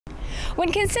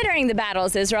When considering the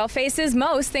battles Israel faces,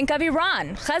 most think of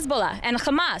Iran, Hezbollah, and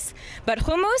Hamas. But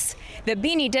hummus? The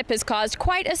beany dip has caused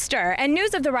quite a stir, and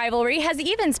news of the rivalry has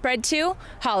even spread to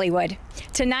Hollywood.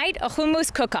 Tonight, a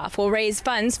hummus cook-off will raise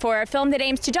funds for a film that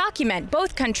aims to document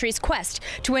both countries' quest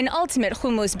to win ultimate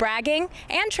hummus bragging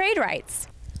and trade rights.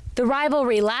 The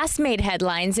rivalry last made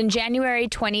headlines in January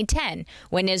 2010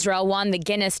 when Israel won the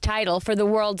Guinness title for the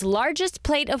world's largest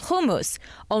plate of hummus,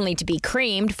 only to be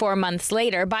creamed 4 months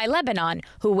later by Lebanon,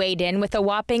 who weighed in with a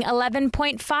whopping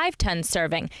 11.5-ton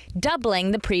serving,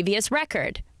 doubling the previous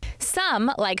record.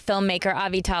 Some, like filmmaker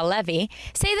Avital Levy,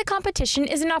 say the competition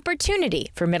is an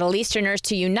opportunity for Middle Easterners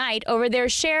to unite over their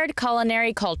shared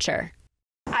culinary culture.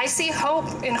 I see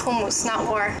hope in hummus, not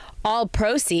war. All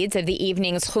proceeds of the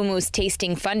evening's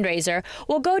hummus-tasting fundraiser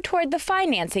will go toward the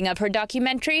financing of her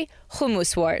documentary,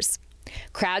 Hummus Wars.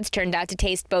 Crowds turned out to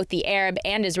taste both the Arab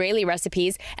and Israeli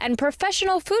recipes, and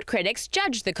professional food critics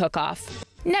judged the cook-off.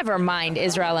 Never mind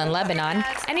Israel and Lebanon.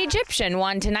 An Egyptian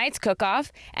won tonight's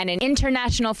cook-off, and an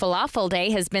International Falafel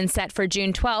Day has been set for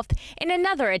June 12th in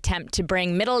another attempt to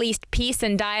bring Middle East peace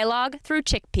and dialogue through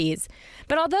chickpeas.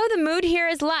 But although the mood here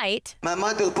is light, my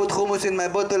mother put hummus in my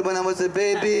bottle when I was a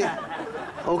baby.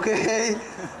 Okay?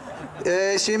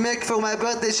 She make for my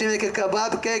birthday, she make a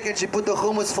kebab cake and she put the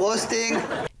hummus frosting.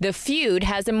 The feud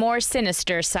has a more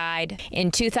sinister side. In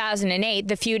 2008,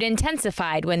 the feud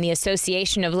intensified when the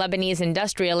Association of Lebanese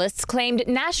Industrialists claimed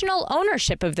national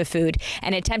ownership of the food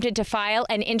and attempted to file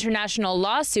an international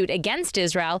lawsuit against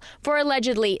Israel for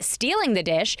allegedly stealing the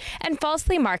dish and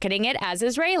falsely marketing it as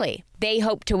Israeli. They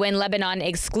hope to win Lebanon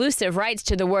exclusive rights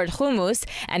to the word hummus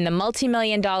and the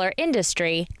multi-million-dollar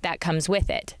industry that comes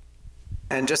with it.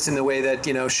 And just in the way that,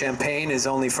 champagne is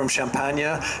only from Champagne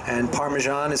and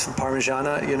Parmesan is from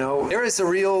Parmigiana, there is a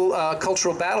real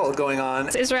cultural battle going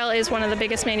on. Israel is one of the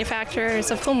biggest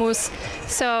manufacturers of hummus,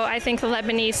 so I think the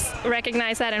Lebanese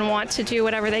recognize that and want to do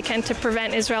whatever they can to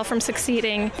prevent Israel from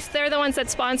succeeding. They're the ones that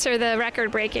sponsor the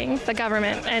record-breaking, the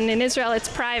government, and in Israel it's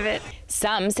private.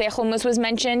 Some say hummus was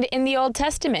mentioned in the Old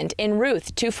Testament in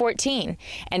Ruth 2:14,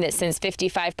 and that since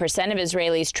 55% of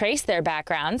Israelis trace their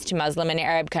backgrounds to Muslim and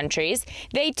Arab countries,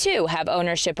 they too have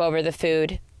ownership over the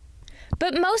food.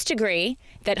 But most agree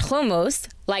that hummus,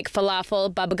 like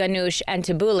falafel, baba ganoush, and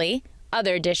tabbouleh,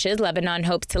 other dishes Lebanon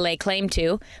hopes to lay claim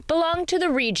to, belong to the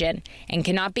region and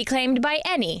cannot be claimed by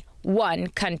any one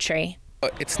country.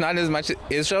 It's not as much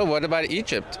Israel. What about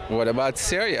Egypt? What about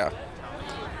Syria?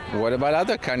 What about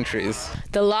other countries?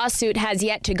 The lawsuit has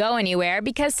yet to go anywhere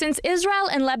because since Israel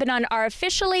and Lebanon are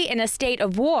officially in a state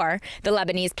of war, the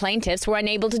Lebanese plaintiffs were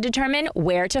unable to determine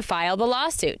where to file the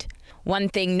lawsuit. One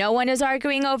thing no one is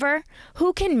arguing over: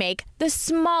 who can make the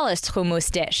smallest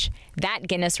hummus dish? That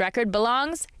Guinness record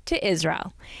belongs to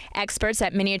Israel. Experts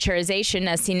at miniaturization,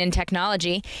 as seen in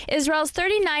technology, Israel's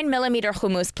 39mm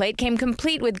hummus plate came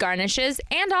complete with garnishes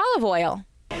and olive oil.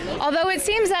 Although it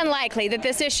seems unlikely that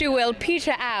this issue will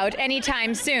peter out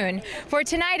anytime soon, for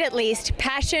tonight at least,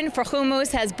 passion for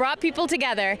hummus has brought people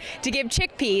together to give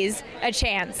chickpeas a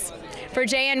chance. For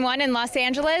JN1 in Los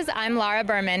Angeles, I'm Laura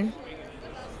Berman.